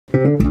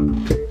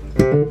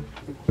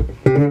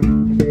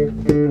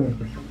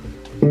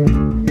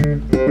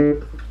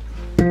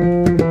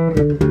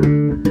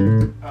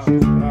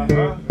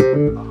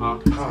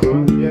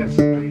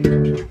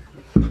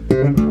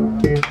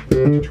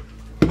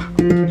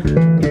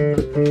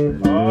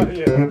Oh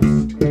yeah.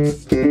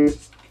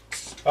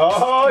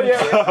 Oh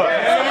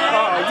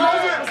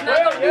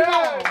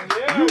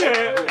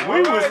yeah.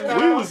 We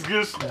was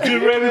just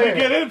getting ready to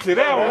get into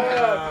that one.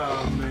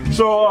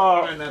 So,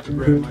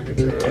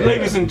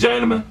 ladies and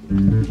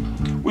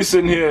gentlemen, we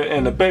sitting here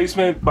in the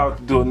basement about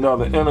to do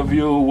another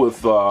interview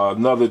with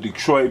another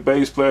Detroit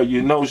bass player.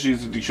 You know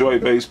she's a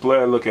Detroit bass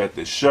player. Look at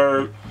the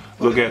shirt,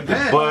 look at the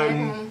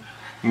button.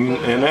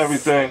 And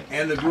everything.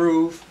 And the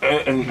groove.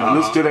 And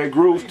listen to that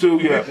groove too,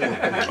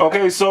 yeah.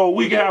 Okay, so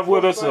we have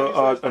with us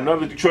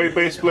another Detroit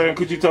bass player.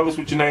 Could you tell us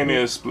what your name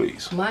is,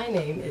 please? My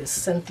name is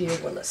Cynthia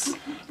Willis.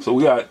 So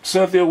we got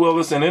Cynthia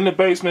Willis, and in the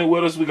basement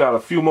with us, we got a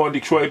few more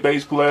Detroit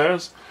bass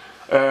players.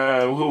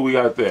 And who we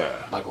got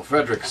there? Michael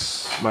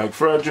Fredericks. Mike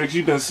Fredericks,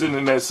 you've been sitting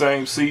in that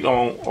same seat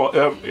on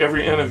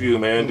every interview,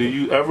 man. Do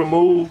you ever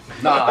move?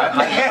 No,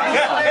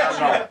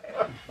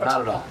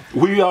 not at all.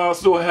 We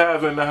also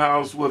have in the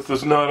house with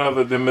us none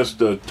other than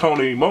Mr.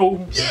 Tony Moe.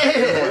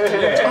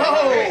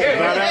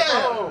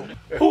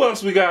 Who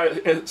else we got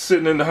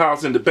sitting in the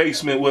house in the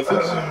basement with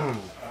us?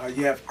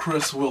 You have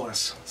Chris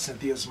Willis.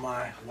 Cynthia's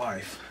my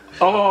wife.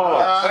 Oh.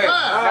 Wait,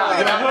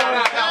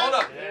 hold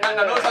up. Now,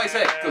 notice how I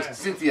say it. Because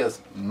Cynthia's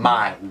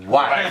my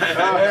wife.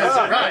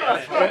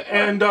 That's right.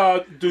 And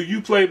do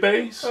you play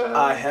bass?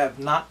 I have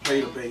not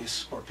played a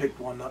bass or picked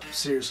one up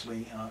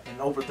seriously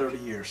in over 30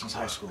 years since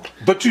high school.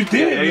 But you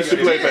did used to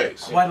play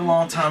bass. Quite a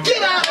long time ago.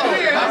 Get out of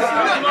here!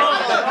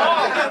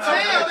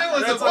 Damn, it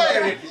was a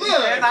way. Look,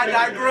 And I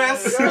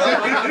digress.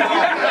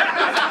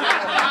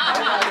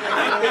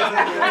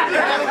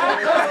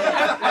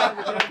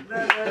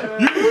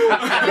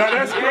 Now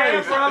that's crazy.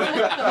 we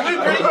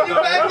bringing you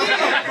back in.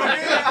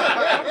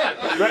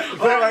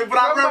 All right, but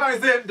I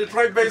represent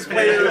Detroit bass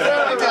players.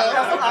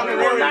 I'm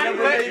We're not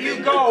letting you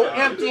go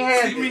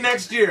empty-handed. See me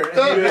next year.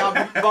 And I'll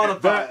be bona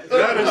fide.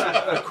 That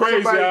is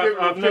crazy.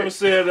 I've never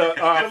said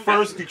our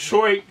first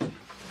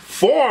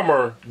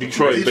former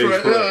Detroit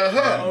bass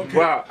player.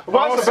 Wow.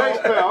 What's the bass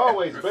player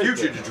always?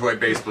 Future Detroit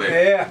bass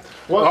player.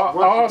 Yeah.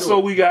 Also,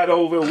 we got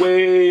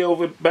way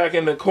over back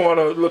in the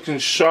corner, looking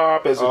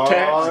sharp as a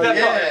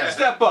tack.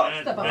 Step up.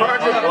 Step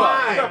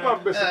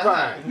up, Mr.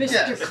 Klein.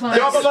 Mr. Klein.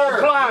 Double on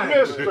Klein.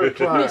 Mr.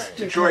 Klein.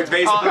 Detroit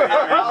bass player.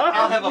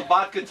 I'll have a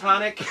vodka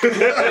tonic.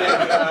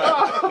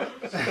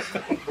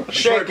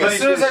 Shake it. As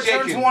soon as I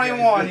turn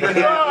 21, you can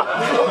have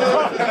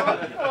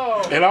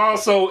And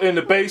also in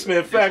the basement,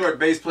 in fact, Detroit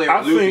bass player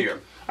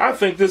I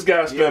think this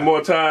guy spent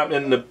more time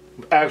in the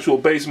actual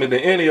basement than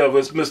any of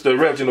us, Mr.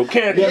 Reginald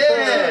Candy.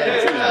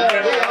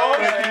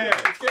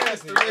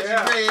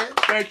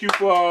 Thank you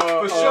for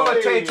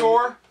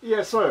facilitator.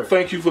 Yes, sir.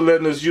 thank you for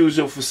letting us use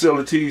your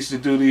facilities to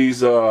do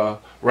these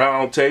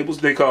round tables.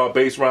 They call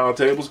bass round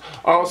tables.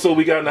 Also,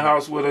 we got in the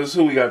house with us.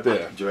 Who we got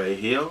there? Dre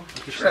Hill.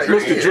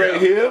 Mr. Dre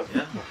Hill,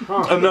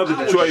 another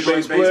Detroit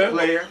bass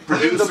player.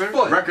 Producer,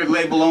 record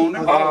label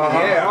owner.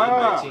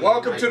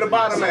 Welcome to the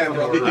bottom end,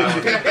 brother.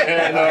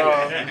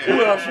 And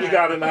who else we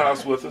got in the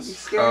house with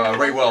us?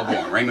 Ray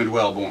Wellborn, Raymond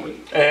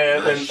Wellborn.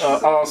 And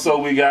also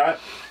we got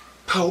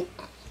Pope.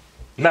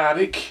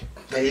 Nodic.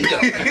 There you go.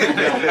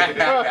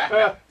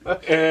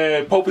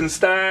 And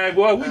Popenstein.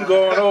 Boy, we can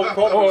go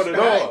on and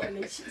on.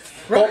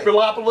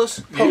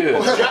 Populopoulos.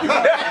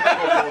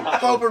 Yeah.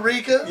 Pope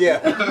Rica. Yeah.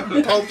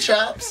 Pope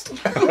Chops.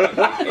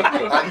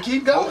 I can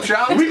keep going. Pope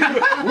Chops. We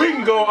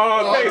can go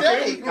all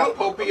day.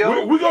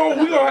 Popio. We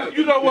gonna,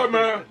 you know what,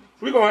 man?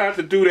 We're going to have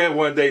to do that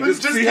one day.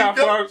 Just see how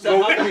far we go.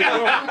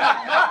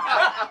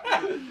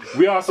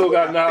 We also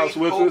got in the house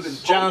with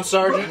us John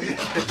Sargent.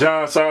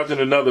 John Sargent,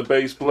 another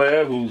bass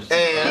player who's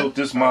built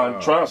this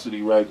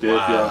monstrosity right there.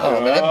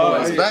 That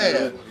boy's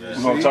bad.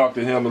 We're going to talk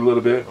to him a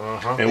little bit.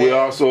 And we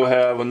also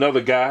have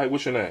another guy.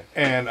 What's your name?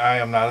 And I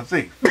am not a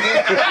thief.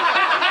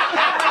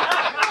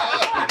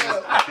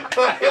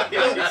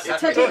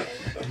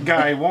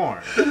 Guy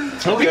Warren.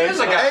 Okay.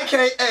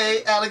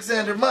 AKA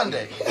Alexander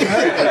Monday.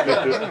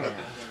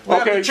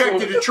 Okay, Check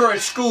the Detroit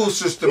school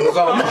system. Go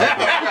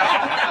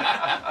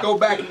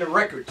back in the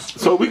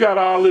records. so we got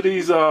all of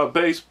these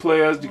bass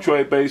players,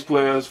 Detroit bass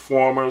players,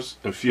 formers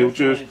and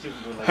futures,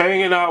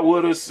 hanging out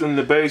with us in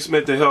the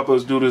basement to help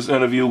us do this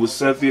interview with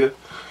Cynthia.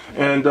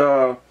 And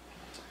I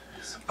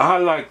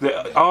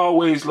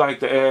always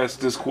like to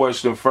ask this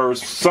question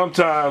first.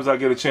 Sometimes I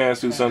get a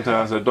chance to,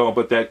 sometimes I don't.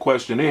 But that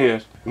question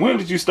is, when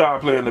did you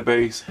start playing the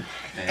bass,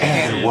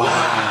 and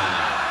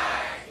why?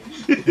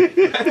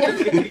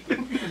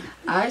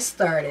 I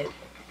started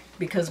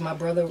because my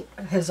brother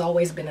has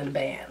always been in a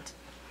band.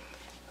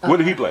 What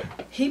did he play?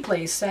 He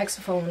plays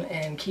saxophone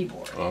and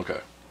keyboard.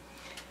 Okay.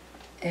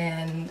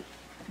 And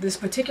this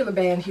particular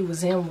band he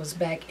was in was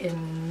back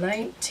in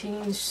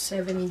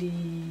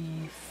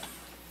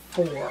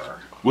 1974.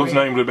 What's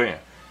the name of the band?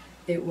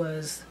 It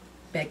was,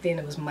 back then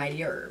it was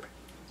Mighty Herb.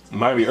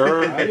 Mighty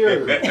Herb? You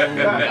know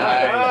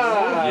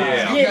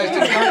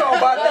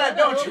about that,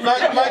 don't you?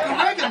 Michael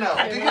Reagan, though.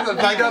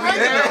 Michael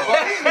Reagan,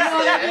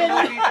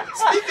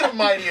 Speaking of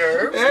Mighty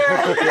Herb.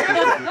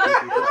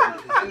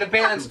 And the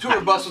band's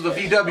tour bus was a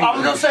VW. I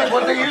was going to say,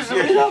 what they used to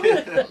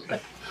VW?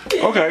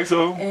 Okay,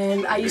 so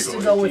And I used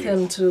to go with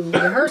him to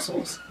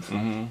rehearsals.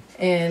 And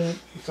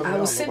I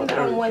was sitting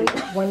down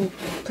one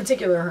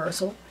particular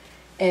rehearsal,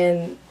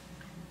 and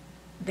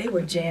they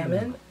were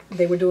jamming.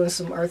 They were doing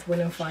some Earth,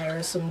 Wind and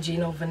Fire, some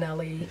Gino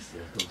Vanelli,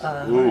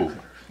 ooh.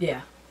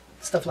 yeah,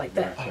 stuff like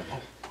that.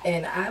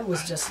 And I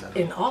was just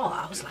in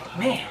awe. I was like,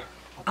 man,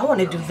 I want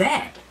to do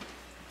that.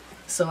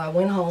 So I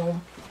went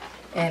home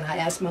and I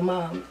asked my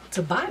mom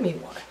to buy me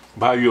one.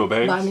 Buy you a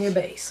bass? Buy me a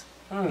bass.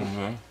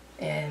 Okay.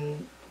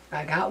 And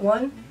I got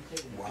one.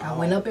 I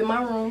went up in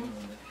my room.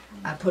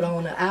 I put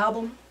on an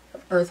album,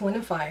 Earth, Wind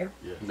and Fire.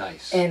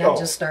 Nice. And I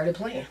just started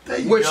playing.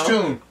 Which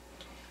tune?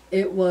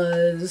 It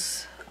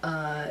was,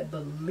 I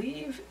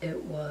believe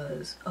it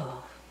was,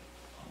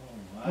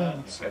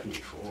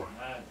 74.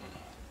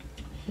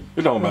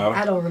 It don't matter.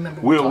 I don't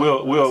remember.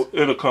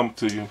 It'll come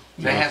to you.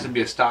 That has to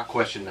be a stock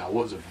question now.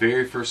 What was the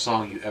very first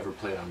song you ever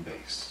played on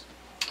bass?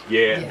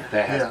 Yeah.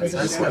 That has to be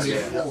That's the what question.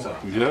 it So,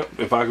 Yep,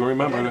 if I can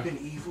remember that. Been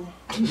evil.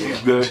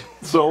 Good.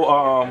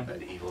 So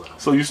that evil album.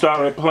 so you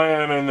started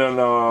playing and then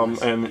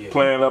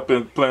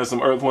playing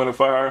some Earth, Wind and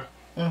Fire.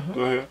 Go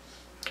ahead.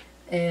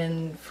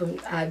 And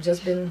I've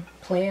just been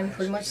playing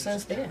pretty much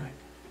since then.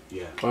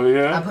 Yeah. Oh I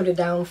yeah. put it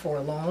down for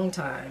a long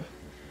time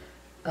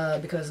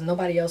because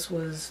nobody else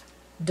was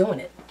doing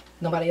it.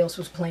 Nobody else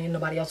was playing.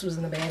 Nobody else was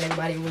in the band.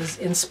 Everybody was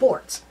in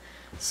sports.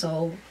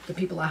 So the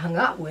people I hung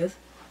out with,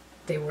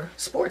 they were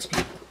sports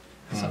people.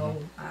 So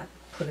I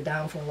put it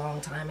down for a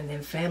long time, and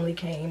then family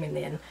came, and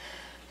then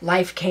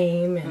life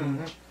came,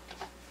 and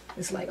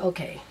it's like,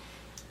 okay,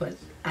 but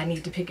I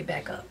need to pick it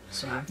back up.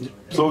 So I've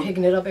been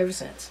picking it up ever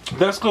since.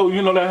 That's cool.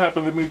 You know, that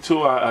happened to me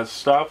too. I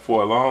stopped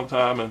for a long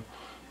time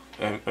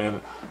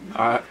and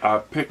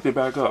I picked it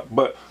back up.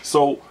 But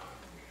so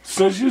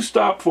since you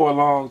stopped for a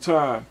long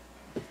time,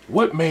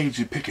 what made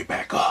you pick it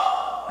back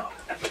up?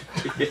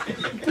 It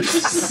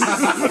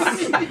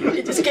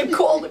just kept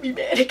calling me,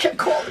 man. It kept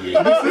calling me.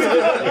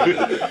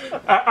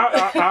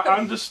 I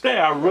understand.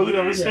 I really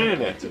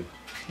understand that.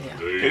 Yeah.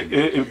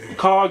 It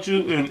called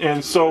you,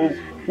 and so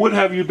what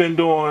have you been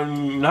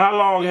doing? How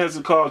long has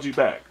it called you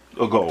back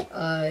ago?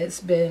 It's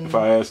been, If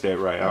I asked that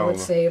right, I I don't would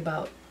know. say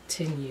about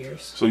 10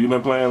 years. So you've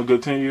been playing a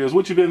good 10 years.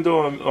 What you been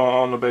doing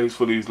on the bass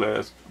for these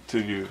last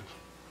 10 years?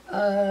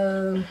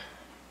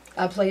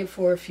 I played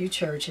for a few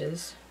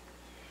churches.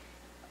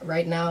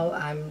 Right now,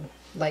 I'm,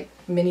 like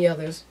many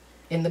others,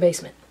 in the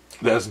basement.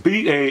 That's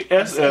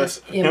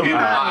BASSMINT.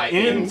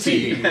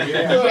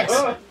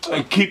 Yes.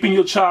 And keeping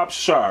your chops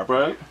sharp,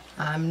 right?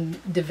 I'm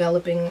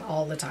developing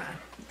all the time.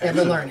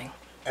 Ever learning.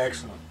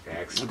 Excellent.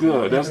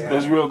 Good.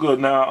 That's real good.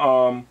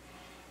 Now,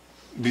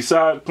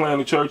 besides playing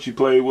the church, you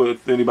play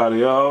with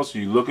anybody else?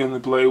 You looking to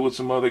play with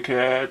some other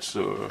cats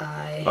or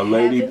a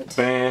lady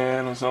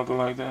band or something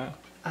like that?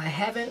 I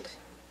haven't,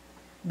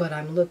 but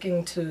I'm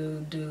looking to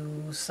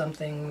do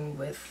something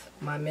with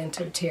my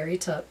mentor, Terry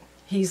Tuck.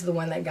 He's the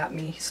one that got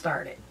me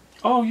started.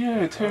 Oh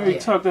yeah, Terry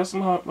Tuck. That's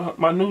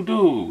my new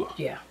dude.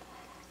 Yeah.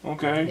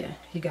 Okay. Yeah,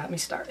 he got me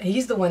started.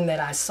 He's the one that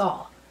I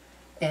saw,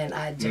 and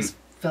I just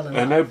fell in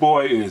love. And that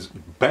boy is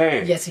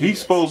bad. Yes, he He's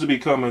is. supposed to be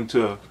coming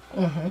to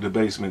the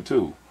basement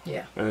too.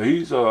 Yeah.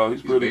 He's He's a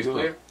pretty bass good.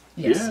 player?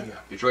 Yes. Yeah.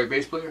 Detroit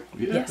bass player?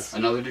 Yeah. Yes.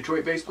 Another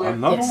Detroit bass player?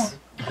 Another Yes.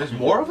 There's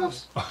more of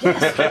us?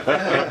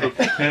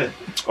 one.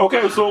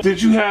 Okay, so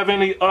did you have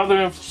any other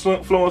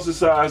influences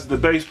besides the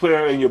bass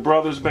player in your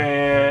brother's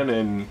band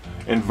and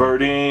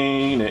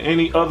Verdine and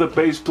any other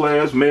bass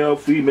players, male,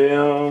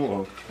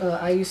 female, or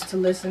I used to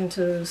listen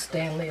to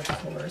Stanley, of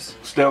course.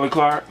 Stanley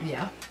Clark?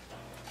 Yeah.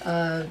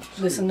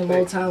 Listen to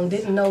Motown.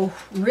 Didn't know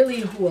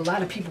really who a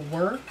lot of people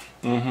were,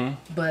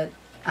 but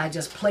I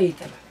just played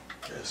them.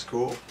 That's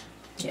cool.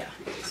 Yeah.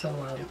 So,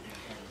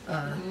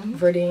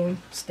 Verdine,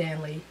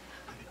 Stanley,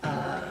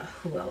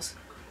 who else?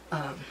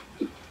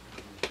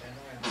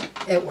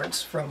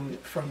 Edwards from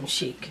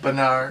Chic.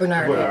 Bernard.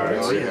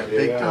 Edwards. Oh yeah,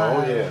 big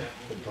Oh yeah.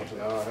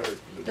 I heard.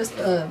 Just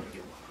a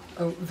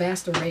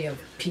vast array of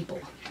people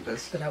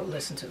That's that I would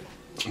listen to.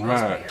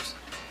 Right. Players.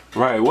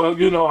 Right. Well,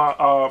 you know,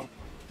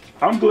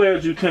 I'm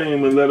glad you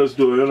came and let us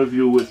do an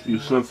interview with you,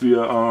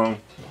 Cynthia.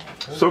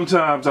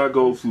 Sometimes I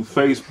go through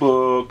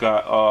Facebook,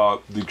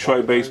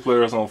 Detroit bass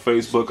players on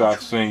Facebook.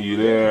 I've seen you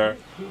there.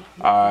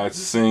 I've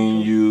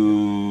seen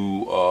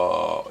you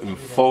in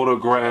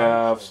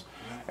photographs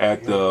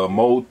at the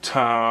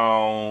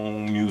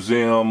Motown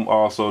Museum,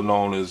 also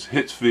known as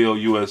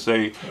Hitsville,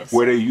 USA,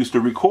 where they used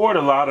to record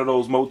a lot of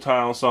those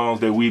Motown songs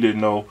that we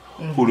didn't know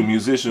who the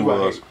musician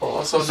was.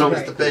 also known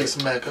as the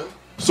bass mecca.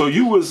 So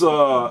you was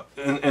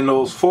in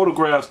those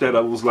photographs that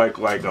was like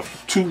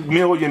 2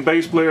 million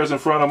bass players in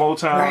front of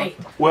Motown. Right.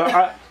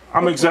 Well,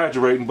 I'm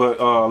exaggerating, but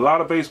a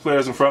lot of bass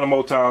players in front of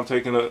Motown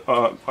taking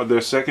their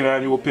second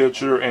annual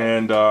picture.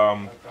 And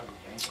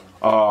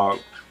how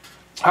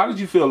did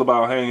you feel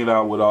about hanging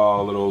out with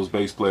all of those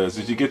bass players?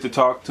 Did you get to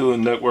talk to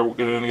and network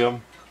with any of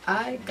them?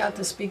 I got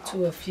to speak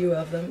to a few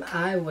of them.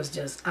 I was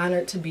just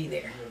honored to be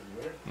there.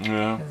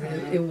 Yeah.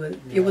 It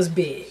was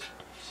big.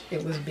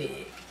 It was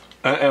big.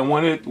 And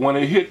when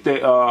it hit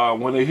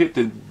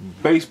the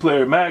Bass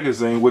Player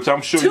magazine, which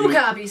I'm sure 2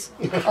 copies.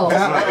 Oh.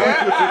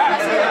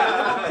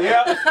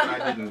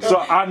 So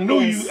I knew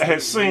you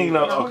had seen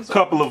a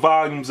couple of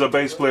volumes of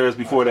Bass Players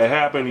before that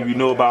happened, and you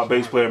knew about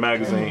Bass Player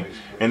magazine.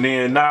 And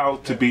then now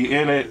to be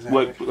in it,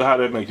 how did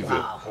that make you feel?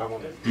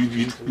 Wow.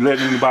 You let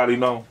anybody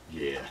know?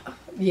 Yeah,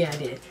 I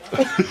did.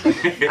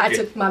 I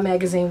took my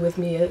magazine with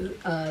me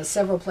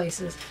several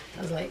places.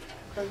 I was like,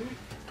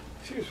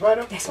 She was right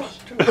up that's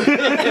front, me. too.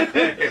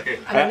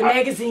 I'm in the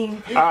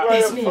magazine. Right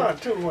That's up me.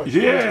 front, too, wasn't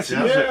Yes,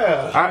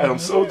 Yeah. I am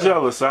so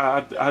jealous.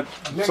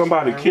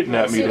 Somebody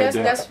kidnapped me See, that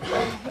day. that's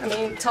I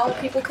mean, tall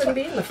people couldn't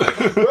be in the front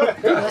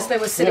unless they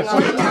were sitting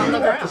on the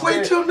ground.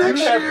 Wait till next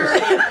You have year. to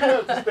stay- you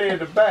have to stay in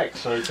the back,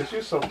 sir, because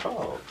you're so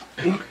tall.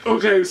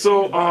 Okay,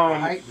 so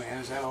Height, man,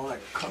 is that all that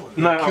color?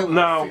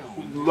 now,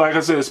 like I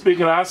said,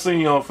 speaking, I seen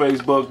you on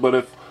Facebook, but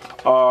if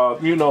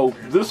you know,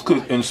 this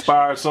could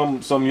inspire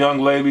some young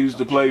ladies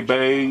to play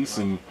bass,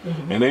 and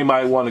they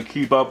might want to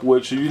keep up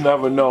with you. You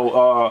never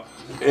know.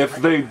 If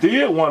they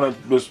did want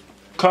to just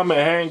come and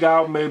hang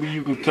out, maybe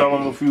you can tell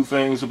them a few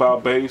things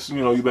about bass.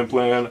 You know, you've been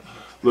playing a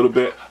little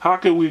bit. How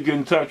can we get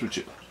in touch with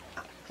you?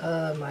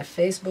 My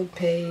Facebook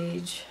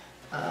page,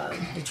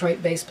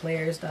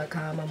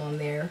 DetroitBassPlayers.com. I'm on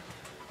there.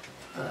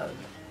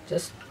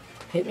 Just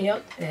hit me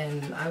up,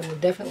 and I will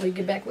definitely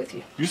get back with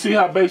you. You see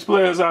how bass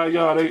players are,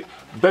 y'all.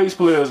 Bass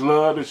players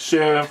love to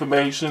share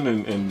information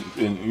and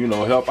you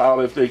know, help out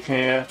if they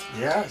can.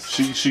 Yes.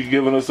 She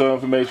giving us some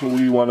information.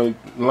 We want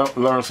to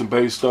learn some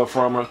bass stuff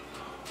from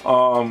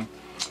her.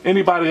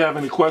 Anybody have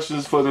any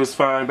questions for this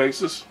fine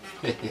bassist?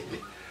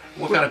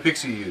 What kind of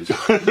picks do you use?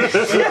 There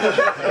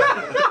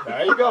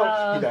you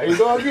go. There you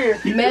go again.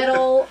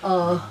 Metal,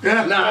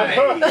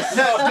 Nice.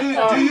 Now, do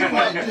you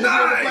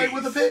ever play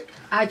with a pick?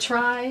 I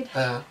tried,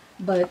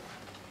 but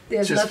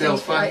there's Just nothing.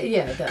 feels funny.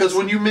 Yeah, it does. Because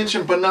when you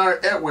mention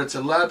Bernard Edwards,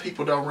 a lot of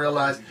people don't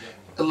realize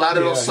a lot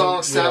of those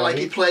songs sound like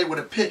he played with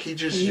a pick. He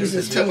just used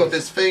the tip of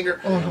his finger.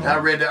 I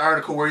read the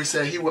article where he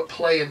said he would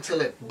play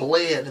until it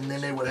bled, and then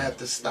they would have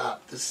to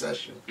stop the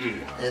session.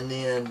 And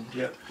then,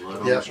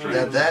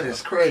 that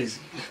is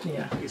crazy.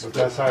 Yeah, But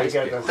that's how you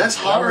got that. That's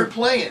hard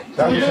playing.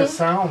 That was his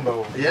sound,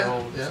 though. you Yeah,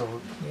 know, yeah.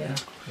 so- yeah.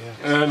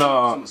 And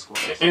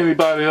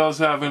anybody else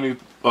have any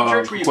Church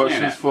were you playing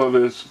questions at? for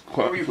this?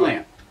 Where were you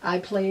playing? I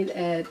played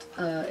at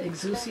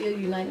Exousia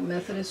United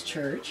Methodist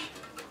Church.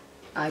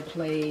 I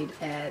played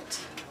at,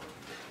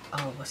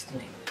 what's the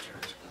name of the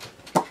church?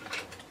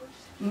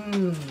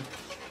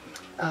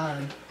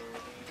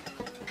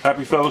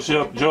 Happy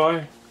Fellowship,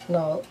 Joy,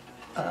 No,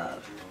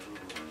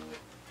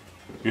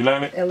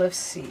 United.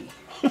 LFC.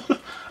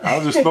 I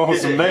was just throwing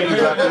some names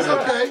out That's there.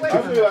 okay.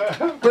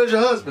 Where's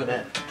your husband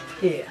at?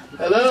 Yeah.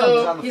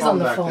 Hello. He's on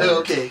the phone.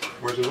 Okay.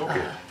 Where's it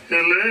okay?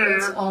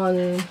 It's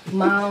on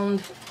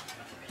Mound,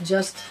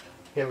 just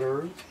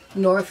Hillary.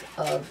 north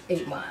of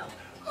 8 Mile.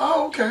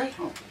 Oh, okay.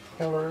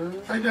 Hillary.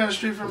 Right down the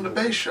street from the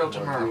bass show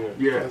tomorrow.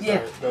 Yeah.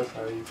 Yeah. That's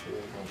how you feel.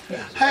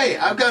 Hey,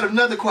 I've got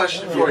another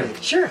question for you.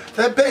 Sure.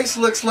 That bass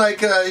looks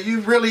like you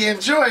really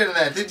enjoying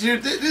that.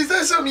 Is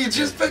that something you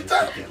just picked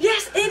up?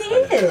 Yes,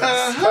 it is.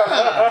 Uh-huh.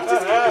 I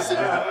just got this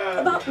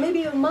about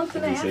maybe a month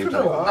and a half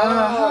ago.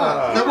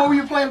 Uh-huh. Now, what were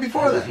you playing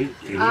before that?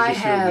 I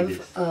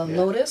have a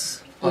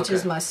Lotus, which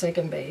is Okay. my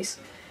second bass,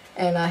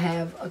 and I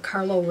have a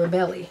Carlo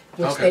Rebelli,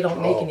 which Okay. they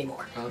don't make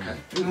anymore. Okay.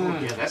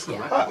 Yeah, that's the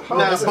Yeah.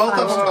 Now, It's a both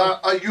of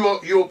five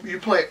them, you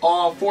play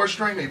all 4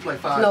 string or you play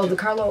 5? No, the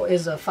Carlo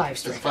is a 5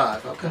 It's string.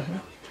 5, okay.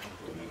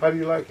 How do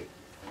you like it?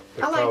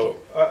 I like it.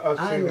 I've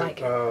I seen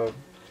like it.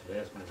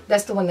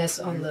 That's the one that's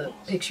on the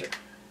picture.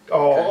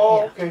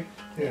 Okay.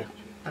 Yeah.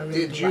 I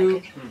really Did do you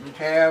like it.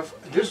 have,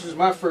 this was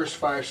my first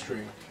 5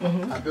 string.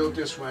 I built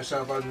this for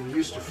myself. I've been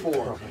used to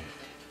 4.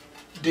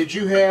 Did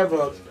you have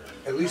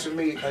at least for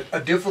me, a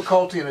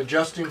difficulty in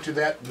adjusting to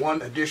that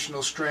one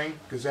additional string?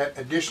 Because that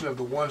addition of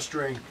the one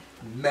string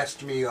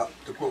messed me up,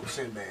 to quote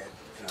Sinbad.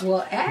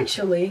 Well,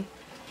 actually,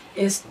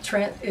 it's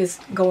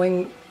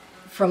going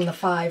from the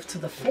 5 to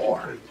the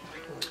 4.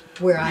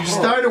 Where I You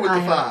started with the I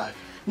have- 5.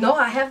 No,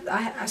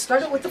 I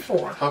started with the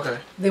 4. Okay.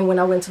 Then when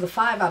I went to the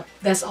 5,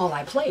 that's all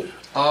I played.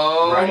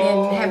 Oh. And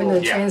then having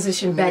to Yeah.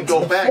 transition back Go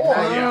to the back 4,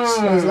 now,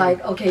 it was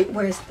like, okay,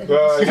 where's the...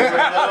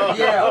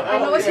 Yeah. I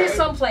know it's here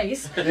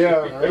someplace.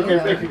 Yeah,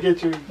 they can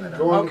get you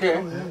going.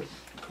 Okay.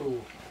 Cool.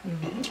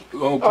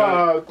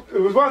 Okay.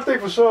 It was one thing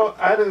for sure.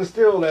 I didn't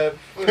steal that.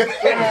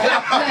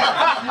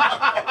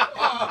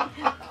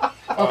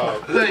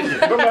 Thank you.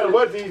 No matter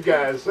what these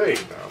guys say.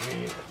 I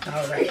mean,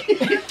 All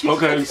right.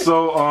 Okay,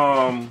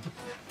 so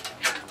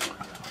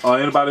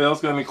anybody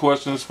else got any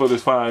questions for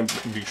this fine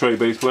Detroit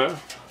bass player?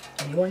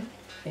 Anyone?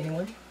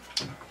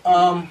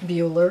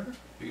 Bueller.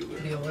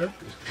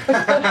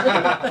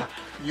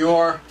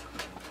 Your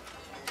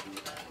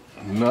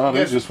No, they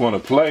Yes. just want to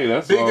play.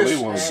 That's all they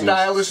biggest want to do.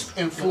 stylist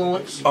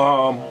influence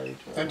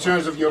in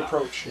terms of your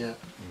approach? Yeah.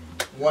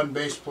 One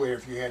bass player,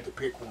 if you had to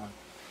pick one.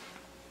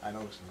 I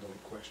know it's a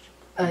loaded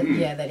question.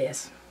 Yeah, that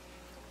is.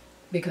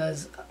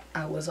 because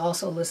I was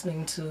also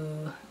listening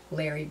to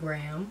Larry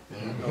Graham.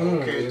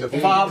 Okay, the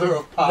father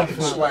of pop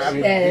and slap.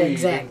 Yeah,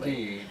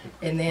 exactly.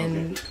 And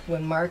then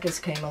when Marcus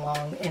came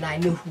along and I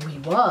knew who he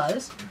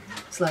was,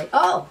 it's like,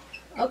 oh,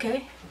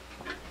 okay.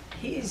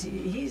 He's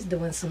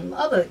doing some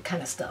other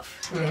kind of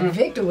stuff. And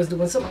Victor was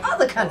doing some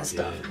other kind of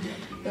stuff.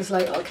 It's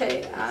like,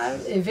 okay,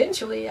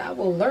 eventually I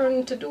will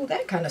learn to do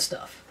that kind of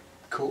stuff.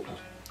 Cool.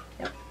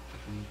 Yep.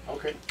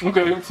 Okay.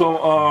 Okay,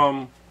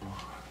 so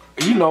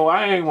you know,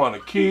 I ain't want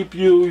to keep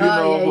you. You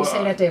know, yeah, you but,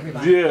 say that to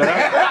everybody. Yeah.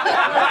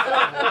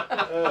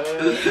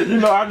 You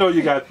know, I know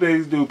you got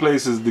things to do,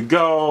 places to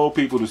go,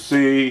 people to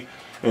see,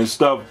 and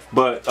stuff.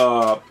 But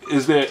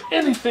is there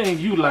anything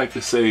you'd like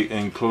to say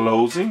in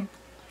closing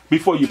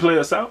before you play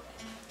us out?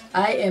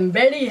 I am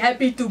very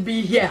happy to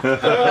be here. And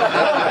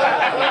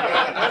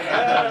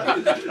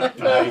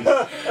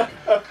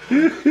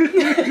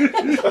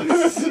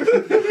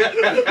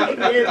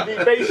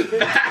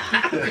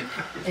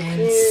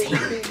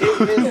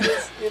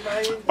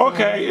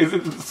Okay,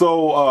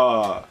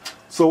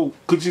 so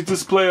could you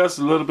just play us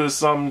a little bit of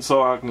something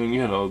so I can,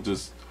 you know,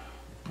 just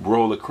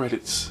roll the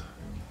credits?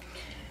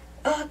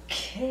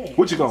 okay.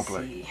 What you gonna let's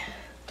play? see.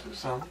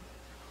 Something.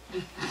 A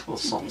little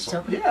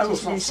something. Yeah, a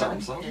little Just something,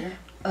 do something.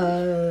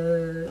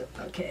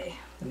 Okay.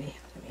 Let me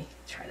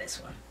try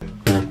this one.